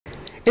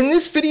In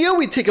this video,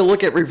 we take a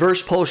look at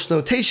reverse Polish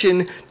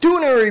notation,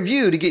 doing a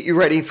review to get you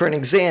ready for an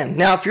exam.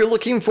 Now, if you're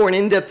looking for an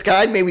in-depth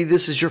guide, maybe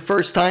this is your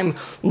first time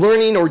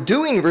learning or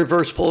doing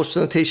reverse Polish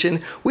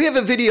notation, we have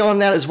a video on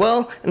that as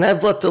well, and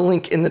I've left a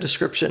link in the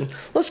description.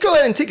 Let's go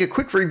ahead and take a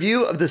quick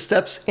review of the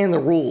steps and the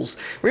rules.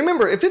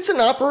 Remember, if it's an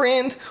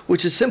operand,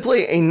 which is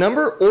simply a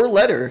number or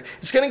letter,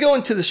 it's going to go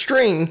into the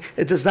string.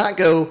 It does not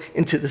go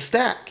into the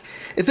stack.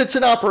 If it's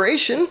an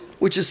operation,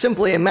 which is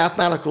simply a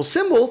mathematical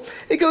symbol,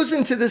 it goes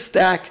into the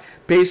stack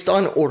based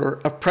on order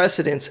of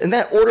precedence. And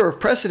that order of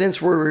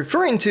precedence we're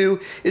referring to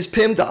is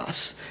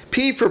PEMDAS.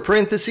 P for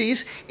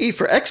parentheses, E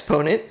for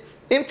exponent,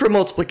 M for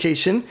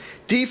multiplication,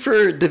 D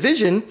for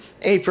division,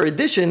 A for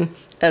addition,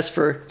 S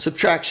for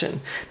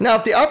subtraction. Now,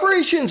 if the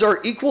operations are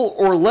equal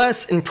or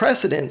less in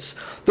precedence,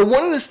 the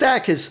one in the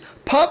stack is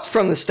popped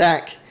from the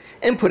stack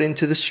and put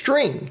into the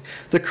string.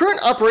 The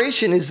current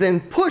operation is then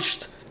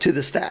pushed to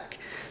the stack.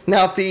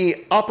 Now, if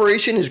the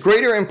operation is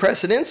greater in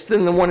precedence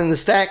than the one in the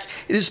stack,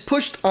 it is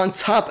pushed on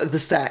top of the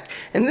stack.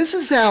 And this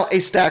is how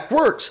a stack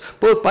works,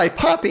 both by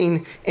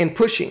popping and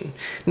pushing.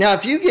 Now,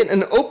 if you get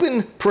an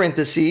open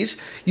parentheses,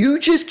 you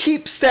just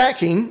keep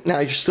stacking. Now,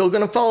 you're still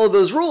going to follow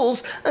those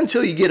rules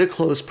until you get a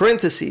closed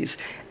parentheses.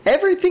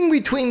 Everything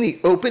between the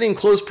open and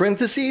closed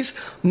parentheses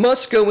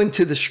must go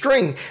into the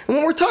string. And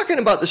when we're talking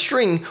about the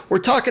string, we're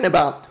talking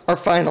about our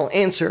final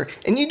answer.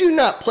 And you do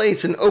not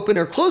place an open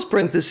or closed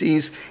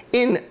parentheses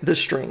in the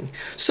string.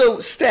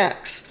 So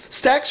stacks.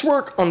 Stacks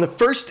work on the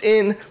first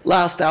in,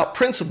 last out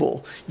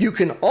principle. You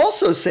can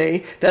also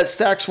say that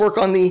stacks work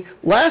on the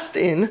last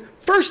in,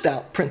 first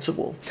out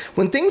principle.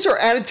 When things are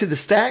added to the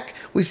stack,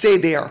 we say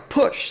they are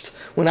pushed.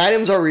 When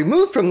items are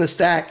removed from the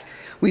stack,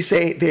 we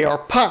say they are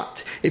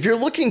popped. If you're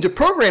looking to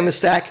program a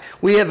stack,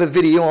 we have a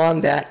video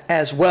on that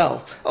as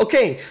well.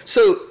 Okay,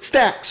 so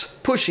stacks,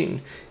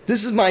 pushing.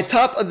 This is my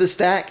top of the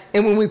stack,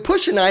 and when we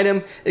push an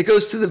item, it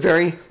goes to the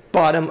very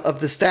bottom of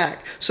the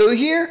stack. So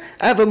here,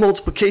 I have a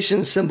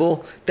multiplication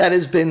symbol that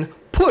has been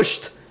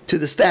pushed to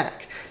the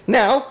stack.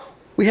 Now,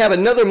 we have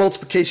another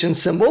multiplication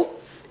symbol.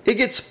 It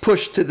gets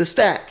pushed to the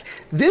stack.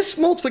 This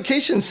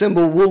multiplication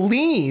symbol will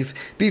leave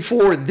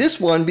before this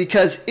one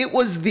because it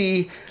was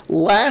the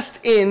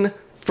last in,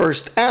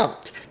 first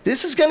out.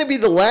 This is going to be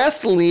the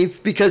last to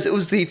leave because it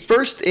was the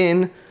first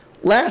in,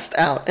 last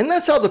out. And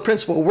that's how the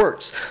principle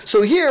works.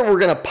 So here we're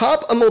going to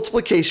pop a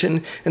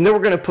multiplication and then we're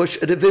going to push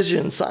a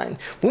division sign.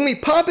 When we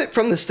pop it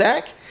from the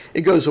stack,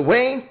 it goes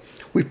away.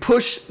 We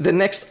push the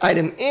next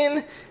item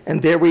in,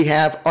 and there we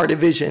have our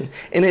division.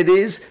 And it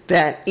is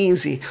that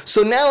easy.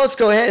 So now let's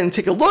go ahead and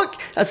take a look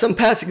at some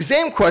past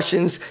exam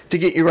questions to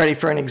get you ready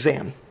for an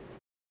exam.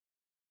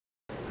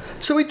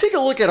 So we take a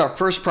look at our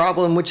first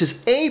problem, which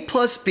is a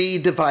plus b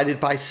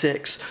divided by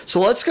 6. So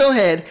let's go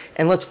ahead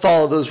and let's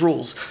follow those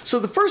rules. So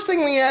the first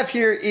thing we have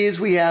here is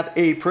we have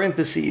a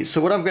parentheses.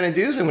 So what I'm going to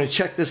do is I'm going to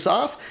check this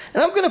off,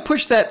 and I'm going to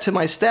push that to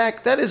my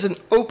stack. That is an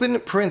open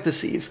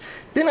parentheses.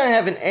 Then I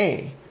have an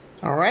a.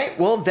 All right,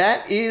 well,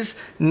 that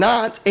is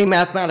not a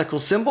mathematical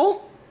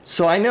symbol,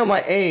 so I know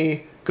my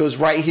a goes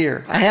right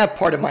here. I have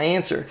part of my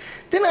answer.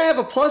 Then I have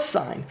a plus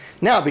sign.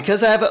 Now,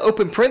 because I have an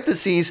open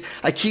parentheses,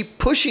 I keep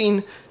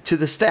pushing to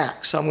the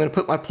stack. So I'm going to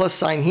put my plus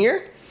sign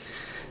here.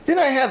 Then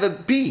I have a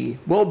b.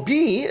 Well,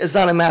 b is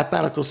not a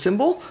mathematical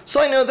symbol, so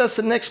I know that's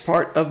the next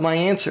part of my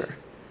answer.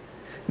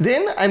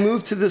 Then I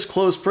move to this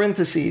closed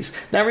parentheses.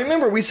 Now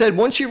remember, we said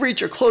once you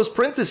reach a closed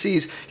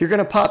parentheses, you're going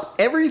to pop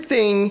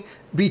everything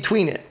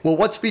between it. Well,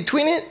 what's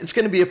between it? It's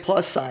going to be a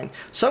plus sign.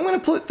 So I'm going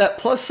to put that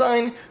plus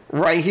sign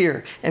right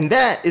here, and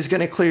that is going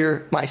to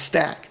clear my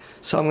stack.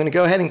 So I'm going to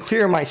go ahead and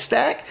clear my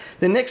stack.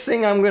 The next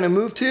thing I'm going to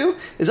move to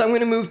is I'm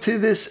going to move to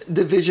this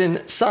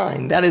division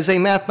sign. That is a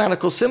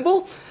mathematical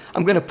symbol.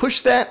 I'm going to push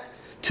that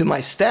to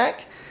my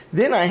stack.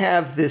 Then I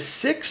have this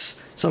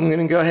 6, so I'm going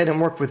to go ahead and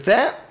work with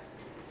that.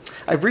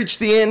 I've reached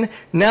the end.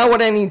 Now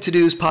what I need to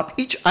do is pop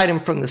each item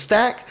from the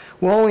stack.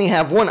 We'll only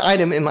have one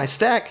item in my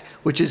stack,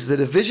 which is the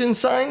division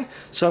sign.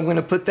 So I'm going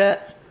to put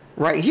that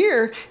right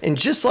here, and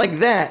just like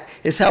that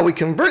is how we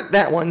convert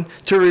that one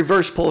to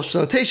reverse Polish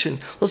notation.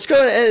 Let's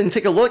go ahead and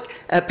take a look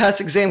at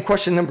past exam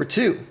question number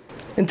 2.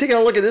 And taking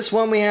a look at this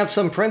one, we have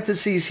some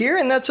parentheses here,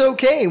 and that's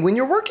okay. When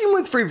you're working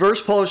with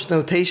reverse Polish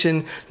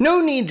notation,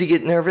 no need to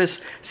get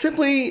nervous.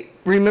 Simply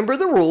remember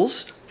the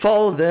rules,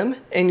 follow them,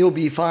 and you'll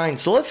be fine.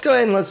 So let's go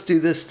ahead and let's do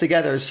this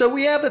together. So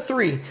we have a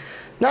 3,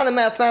 not a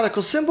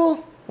mathematical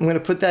symbol. I'm going to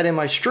put that in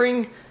my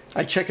string.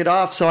 I check it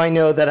off so I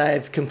know that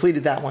I've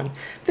completed that one.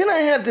 Then I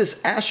have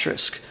this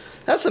asterisk.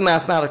 That's a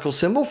mathematical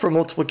symbol for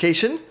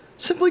multiplication.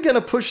 Simply going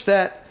to push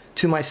that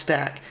to my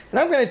stack, and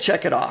I'm going to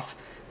check it off.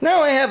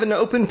 Now I have an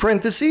open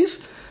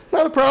parentheses.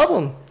 Not a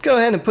problem. Go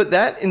ahead and put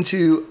that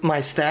into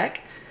my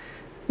stack.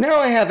 Now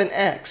I have an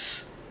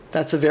x.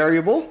 That's a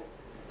variable,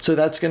 so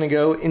that's going to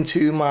go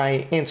into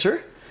my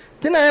answer.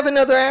 Then I have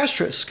another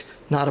asterisk.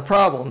 Not a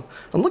problem.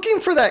 I'm looking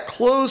for that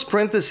closed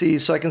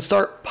parentheses so I can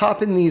start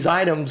popping these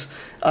items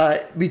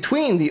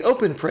between the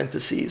open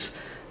parentheses.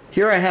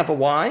 Here I have a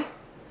y.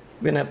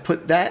 I'm going to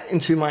put that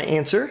into my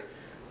answer.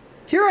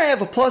 Here I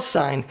have a plus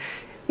sign.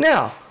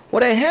 Now,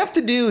 what I have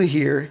to do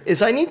here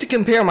is I need to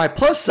compare my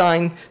plus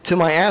sign to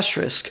my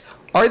asterisk.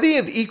 Are they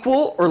of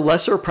equal or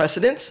lesser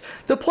precedence?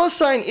 The plus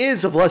sign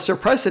is of lesser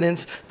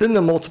precedence than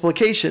the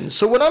multiplication.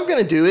 So what I'm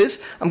going to do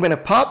is I'm going to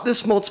pop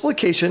this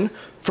multiplication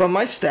from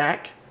my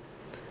stack.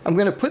 I'm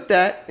going to put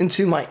that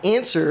into my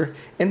answer.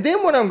 And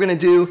then what I'm going to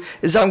do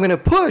is I'm going to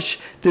push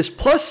this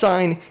plus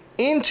sign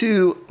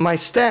into my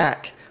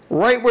stack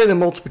right where the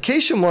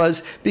multiplication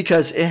was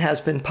because it has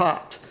been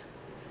popped.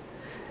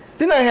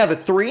 Then I have a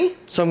 3.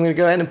 So I'm going to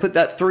go ahead and put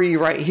that 3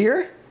 right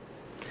here.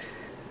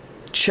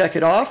 Check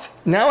it off.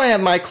 Now I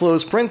have my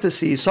closed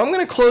parentheses. So I'm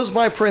going to close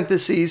my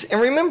parentheses.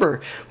 And remember,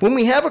 when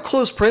we have a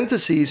closed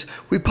parentheses,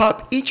 we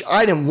pop each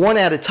item one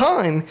at a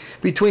time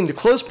between the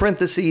closed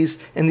parentheses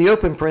and the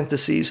open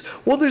parentheses.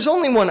 Well, there's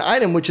only one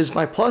item, which is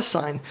my plus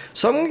sign.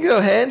 So I'm going to go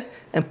ahead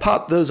and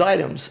pop those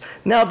items.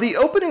 Now, the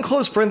open and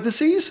closed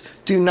parentheses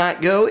do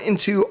not go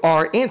into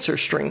our answer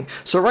string.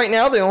 So right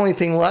now, the only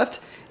thing left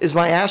is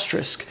my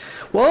asterisk.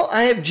 Well,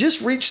 I have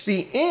just reached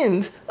the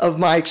end of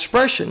my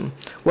expression.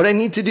 What I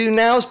need to do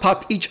now is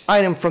pop each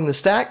item from the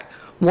stack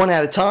one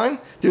at a time.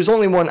 There's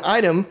only one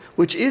item,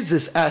 which is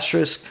this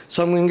asterisk.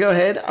 So I'm going to go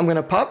ahead, I'm going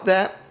to pop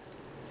that.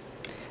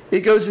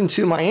 It goes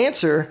into my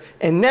answer,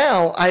 and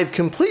now I've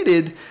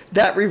completed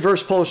that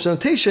reverse Polish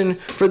notation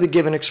for the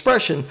given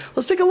expression.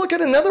 Let's take a look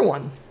at another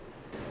one.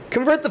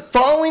 Convert the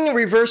following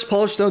reverse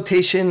Polish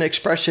notation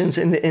expressions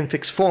into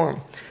Infix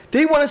form.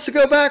 They want us to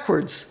go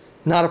backwards.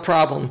 Not a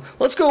problem.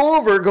 Let's go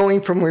over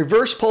going from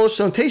reverse Polish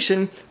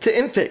notation to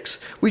Infix.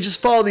 We just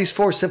follow these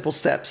 4 simple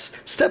steps.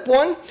 Step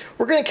 1,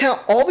 we're going to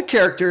count all the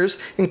characters,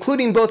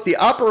 including both the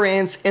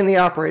operands and the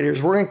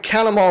operators. We're going to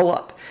count them all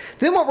up.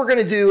 Then what we're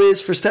going to do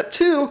is, for step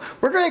 2,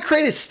 we're going to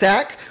create a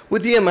stack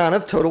with the amount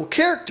of total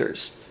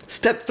characters.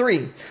 Step 3,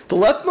 the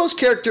leftmost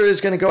character is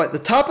going to go at the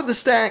top of the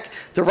stack,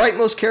 the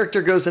rightmost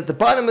character goes at the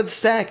bottom of the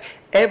stack,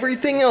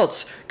 everything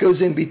else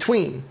goes in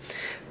between.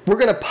 We're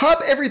going to pop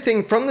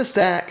everything from the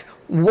stack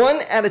one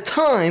at a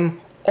time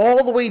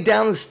all the way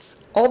down the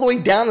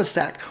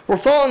stack. We're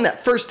following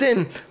that first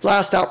in,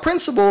 last out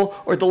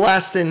principle, or the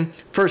last in,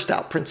 first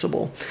out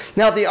principle.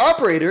 Now the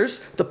operators,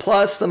 the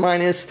plus, the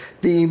minus,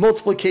 the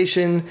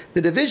multiplication,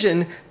 the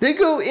division, they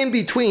go in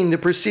between the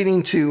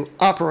preceding 2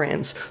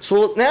 operands.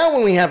 So now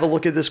when we have a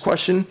look at this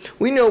question,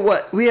 we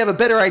have a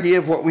better idea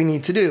of what we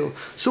need to do.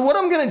 So what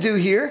I'm going to do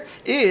here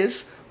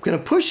is I'm going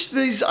to push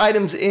these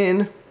items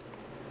in.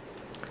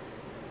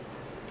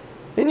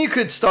 And you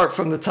could start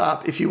from the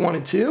top if you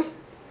wanted to.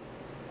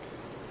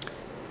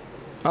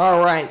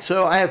 Alright,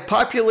 so I have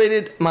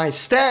populated my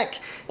stack,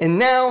 and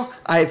now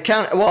I have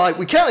counted, well,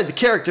 we counted the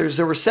characters,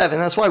 there were 7.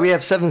 That's why we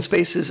have 7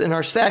 spaces in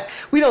our stack.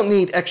 We don't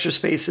need extra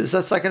spaces.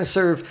 That's not going to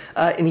serve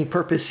any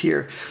purpose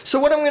here. So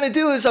what I'm going to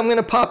do is I'm going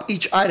to pop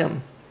each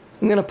item.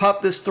 I'm going to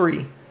pop this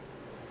 3.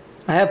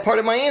 I have part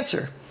of my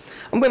answer.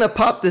 I'm going to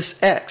pop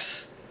this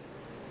X.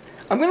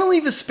 I'm going to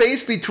leave a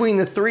space between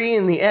the 3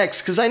 and the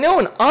X because I know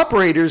an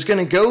operator is going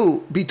to go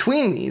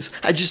between these.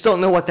 I just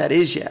don't know what that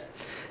is yet.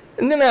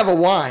 And then I have a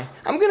Y.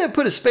 I'm going to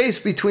put a space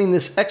between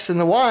this X and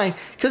the Y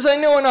because I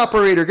know an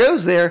operator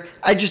goes there.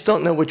 I just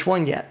don't know which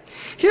one yet.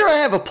 Here I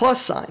have a plus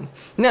sign.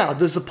 Now,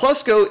 does the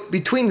plus go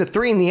between the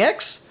 3 and the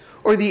X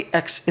or the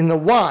X and the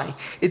Y?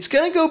 It's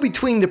going to go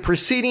between the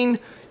preceding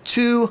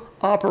 2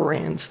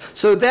 operands.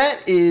 So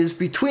that is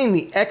between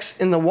the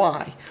X and the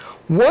Y.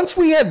 Once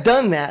we have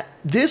done that,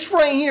 this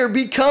right here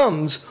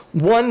becomes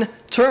one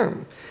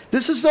term.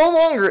 This is no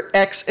longer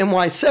X and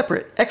Y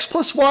separate. X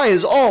plus Y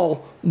is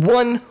all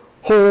one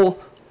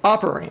whole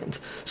operand.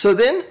 So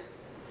then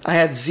I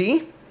have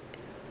Z,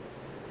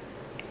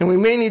 and we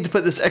may need to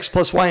put this X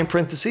plus Y in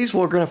parentheses.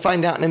 We're going to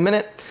find out in a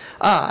minute.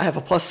 I have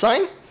a plus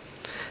sign.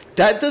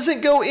 That doesn't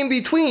go in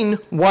between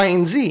Y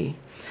and Z.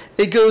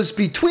 It goes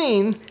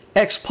between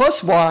X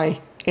plus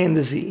Y and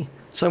the Z.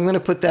 So I'm going to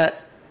put that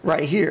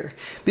right here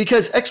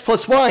because X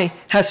plus Y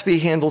has to be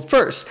handled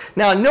first.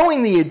 Now,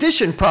 knowing the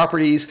addition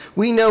properties,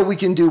 we know we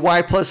can do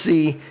Y plus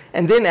Z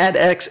and then add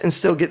X and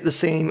still get the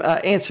same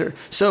answer.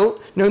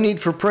 So no need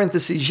for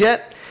parentheses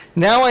yet.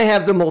 Now I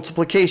have the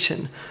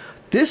multiplication.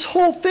 This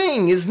whole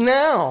thing is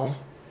now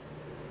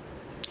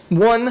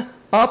one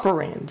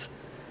operand.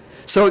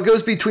 So it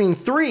goes between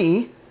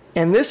 3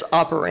 and this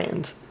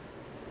operand.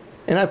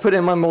 And I put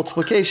in my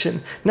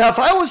multiplication. Now, if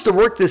I was to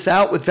work this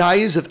out with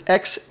values of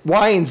X,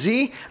 Y, and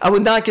Z, I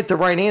would not get the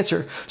right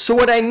answer. So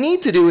what I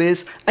need to do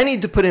is I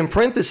need to put in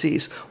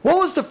parentheses. What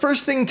was the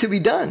first thing to be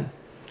done?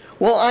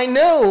 Well, I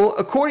know,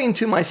 according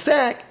to my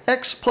stack,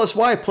 X plus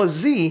Y plus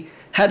Z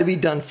had to be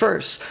done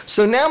first.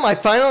 So now my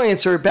final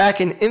answer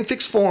back in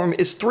Infix form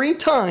is 3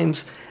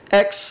 times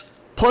X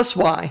plus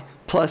Y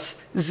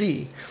plus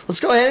Z. Let's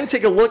go ahead and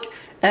take a look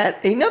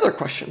at another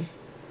question.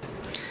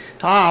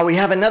 We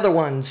have another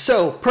one.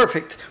 So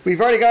perfect. We've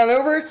already gone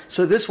over,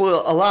 so this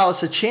will allow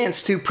us a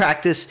chance to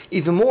practice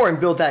even more and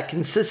build that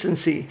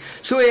consistency.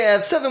 So we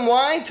have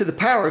 7y to the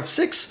power of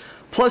 6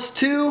 plus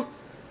 2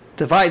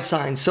 divide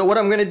sign. So what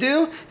I'm going to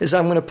do is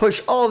I'm going to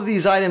push all of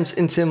these items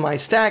into my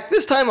stack.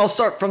 This time I'll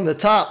start from the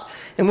top.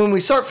 And when we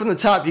start from the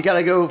top, you got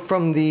to go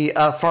from the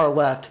far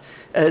left.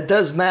 It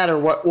does matter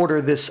what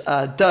order this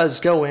does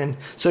go in.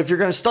 So if you're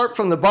going to start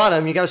from the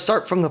bottom, you got to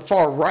start from the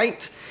far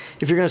right.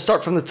 If you're going to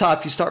start from the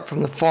top, you start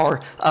from the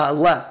far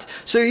left.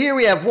 So here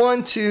we have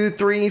 1, 2,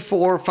 3,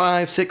 4,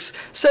 5, 6,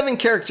 7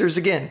 characters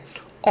again.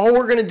 All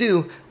we're going to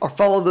do are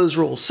follow those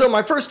rules. So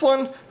my first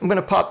one, I'm going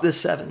to pop this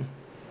 7.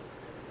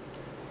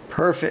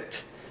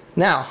 Perfect.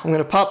 Now I'm going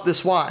to pop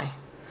this Y.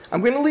 I'm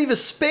going to leave a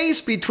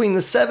space between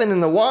the 7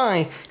 and the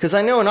Y because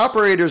I know an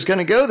operator is going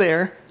to go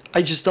there.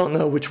 I just don't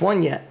know which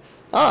one yet.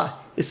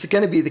 It's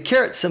going to be the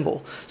caret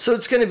symbol. So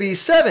it's going to be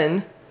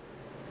 7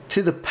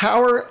 to the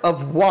power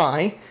of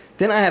Y.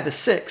 Then I have a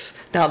 6.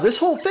 Now this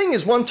whole thing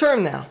is one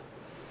term now.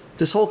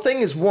 This whole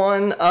thing is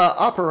one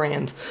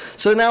operand.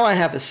 So now I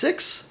have a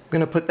 6. I'm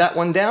going to put that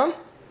one down.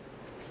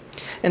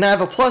 And I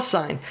have a plus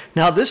sign.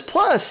 Now this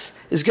plus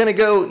is going to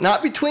go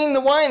not between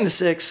the Y and the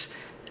 6.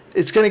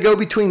 It's going to go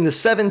between the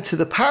 7 to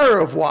the power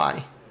of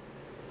Y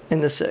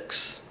and the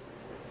 6.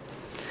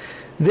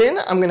 Then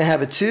I'm going to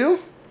have a 2.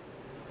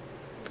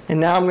 And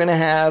now I'm going to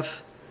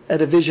have a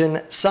division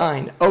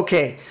sign.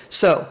 Okay,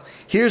 so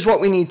here's what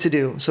we need to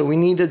do. So we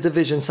need a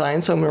division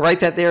sign. So I'm going to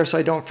write that there so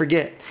I don't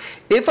forget.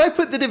 If I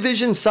put the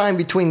division sign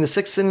between the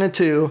 6 and the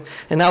 2,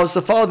 and I was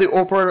to follow the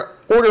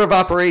order of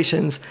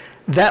operations,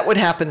 that would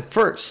happen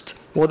first.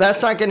 Well,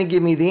 that's not going to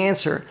give me the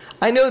answer.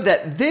 I know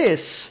that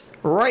this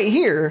right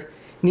here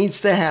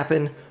needs to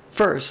happen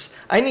first.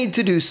 I need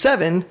to do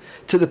 7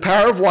 to the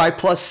power of Y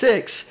plus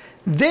 6.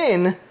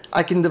 Then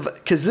I can,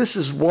 because this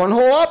is one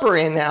whole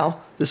operand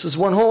now. This is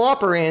one whole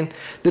operand.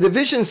 The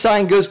division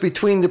sign goes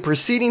between the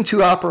preceding 2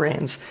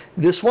 operands,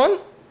 this one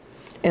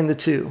and the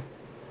 2.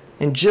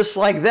 And just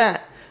like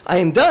that, I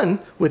am done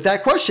with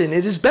that question.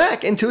 It is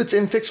back into its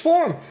infix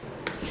form.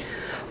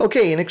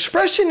 Okay, an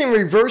expression in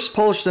reverse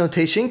Polish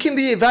notation can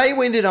be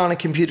evaluated on a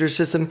computer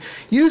system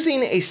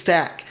using a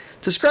stack.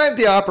 Describe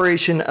the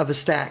operation of a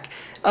stack.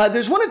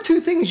 There's one of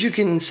 2 things you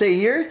can say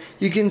here.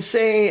 You can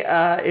say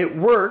it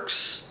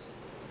works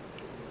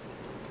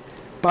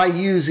by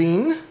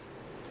using,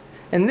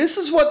 and this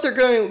is what they're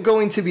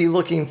going to be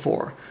looking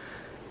for.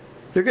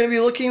 They're going to be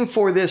looking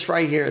for this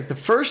right here, the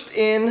first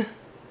in,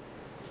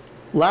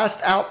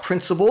 last out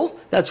principle.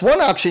 That's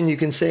one option you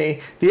can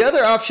say. The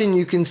other option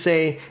you can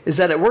say is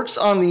that it works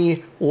on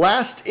the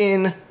last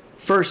in,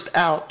 first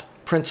out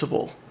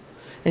principle.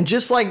 And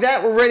just like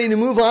that, we're ready to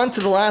move on to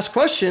the last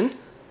question.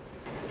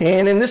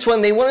 And in this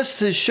one, they want us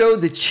to show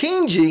the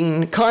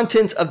changing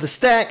contents of the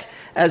stack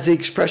as the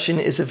expression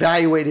is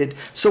evaluated.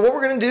 So what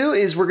we're going to do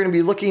is we're going to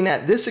be looking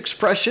at this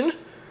expression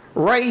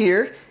right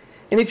here.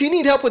 And if you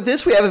need help with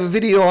this, we have a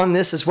video on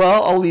this as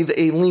well. I'll leave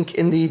a link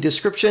in the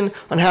description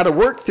on how to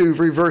work through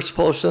reverse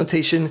Polish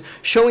notation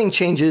showing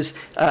changes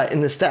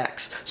in the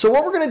stacks. So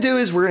what we're going to do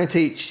is we're going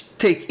to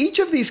take each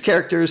of these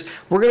characters,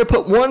 we're going to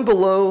put one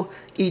below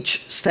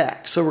each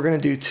stack. So we're going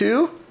to do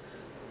 2,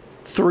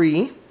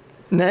 3,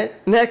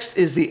 next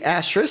is the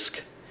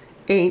asterisk,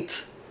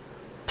 8,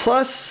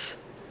 plus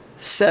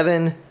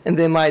 7, and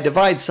then my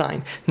divide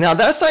sign. Now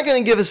that's not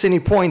going to give us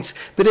any points,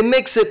 but it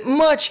makes it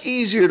much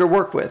easier to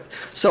work with.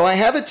 So I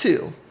have a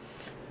 2.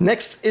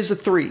 Next is a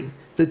 3.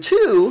 The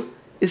 2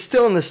 is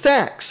still in the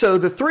stack, so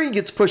the 3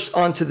 gets pushed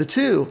onto the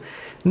 2.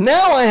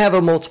 Now I have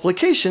a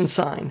multiplication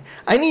sign.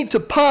 I need to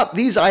pop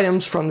these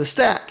items from the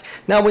stack.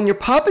 Now when you're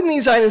popping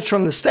these items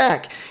from the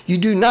stack, you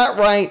do not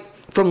write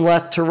from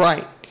left to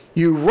right.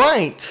 You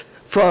write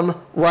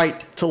from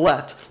right to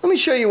left. Let me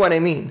show you what I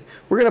mean.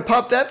 We're going to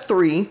pop that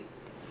 3.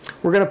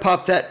 We're going to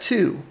pop that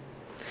 2.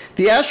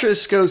 The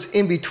asterisk goes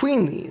in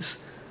between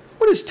these.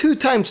 What is 2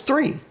 times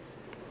 3?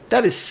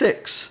 That is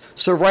 6.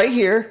 So right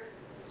here,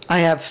 I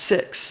have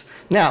 6.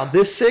 Now,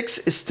 this 6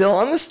 is still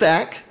on the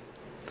stack,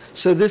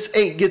 so this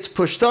 8 gets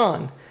pushed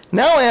on.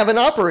 Now I have an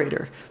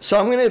operator. So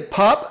I'm going to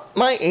pop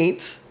my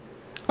 8.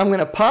 I'm going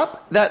to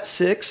pop that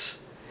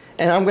 6,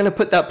 and I'm going to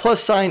put that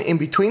plus sign in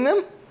between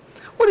them.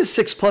 What is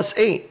 6 plus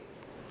 8?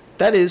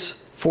 That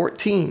is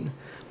 14.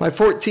 My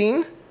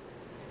 14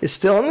 is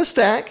still in the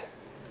stack.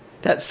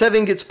 That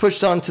 7 gets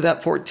pushed onto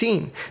that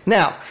 14.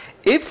 Now,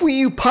 if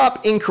you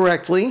pop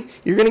incorrectly,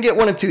 you're going to get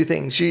one of 2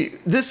 things.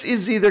 This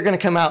is either going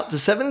to come out to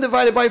 7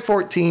 divided by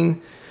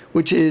 14,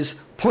 which is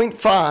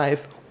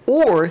 0.5,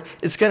 or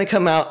it's going to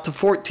come out to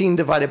 14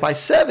 divided by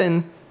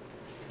 7,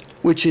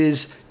 which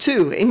is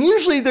 2. And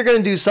usually they're going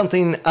to do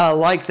something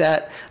like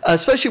that,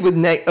 especially with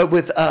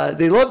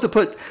they love to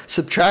put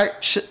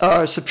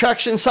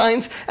subtraction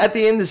signs at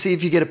the end to see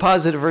if you get a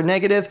positive or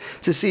negative,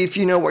 to see if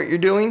you know what you're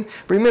doing.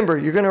 Remember,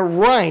 you're going to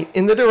write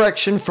in the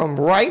direction from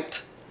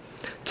right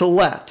to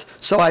left.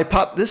 So I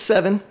pop this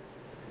 7.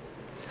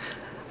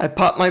 I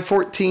pop my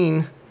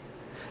 14.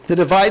 The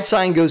divide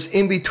sign goes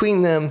in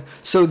between them.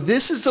 So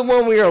this is the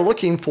one we are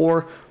looking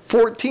for.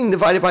 14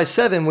 divided by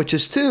 7, which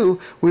is 2.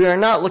 We are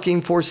not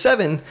looking for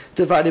 7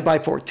 divided by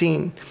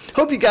 14.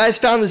 Hope you guys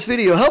found this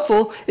video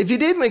helpful. If you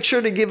did, make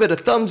sure to give it a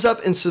thumbs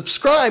up and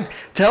subscribe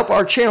to help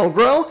our channel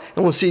grow.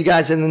 And we'll see you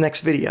guys in the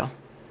next video.